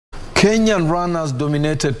Kenyan runners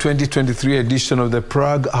dominated 2023 edition of the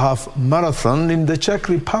Prague Half Marathon in the Czech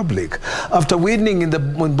Republic after winning in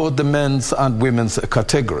both the men's and women's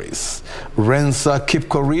categories. Rencer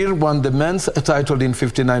Kipkorir won the men's title in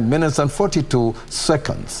 59 minutes and 42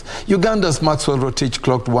 seconds. Uganda's Maxwell Rotich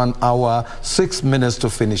clocked 1 hour 6 minutes to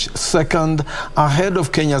finish second, ahead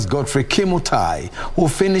of Kenya's Geoffrey Kimutai, who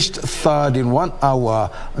finished third in 1 hour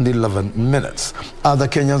and 11 minutes. Other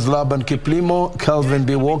Kenyans Laban Kiplimo, Kelvin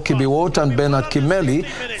Kibiwott and Bernard Kimeli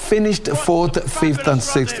finished 4th, 5th and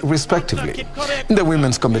 6th respectively. In the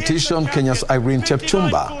women's competition, Kenya's Irine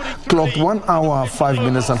Jepchumba clocked 1 hour 5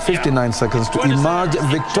 minutes and 59 seconds to emerge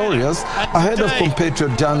victorious ahead of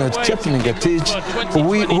compatriot Janeth Chepngetich,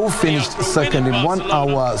 who finished second in 1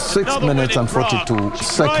 hour 6 minutes and 42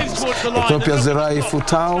 seconds. Ethiopia's Zeray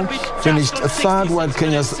Ftaw finished third, while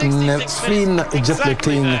Kenya's Nesphine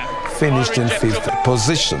Jepleting finished in 5th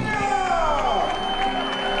position.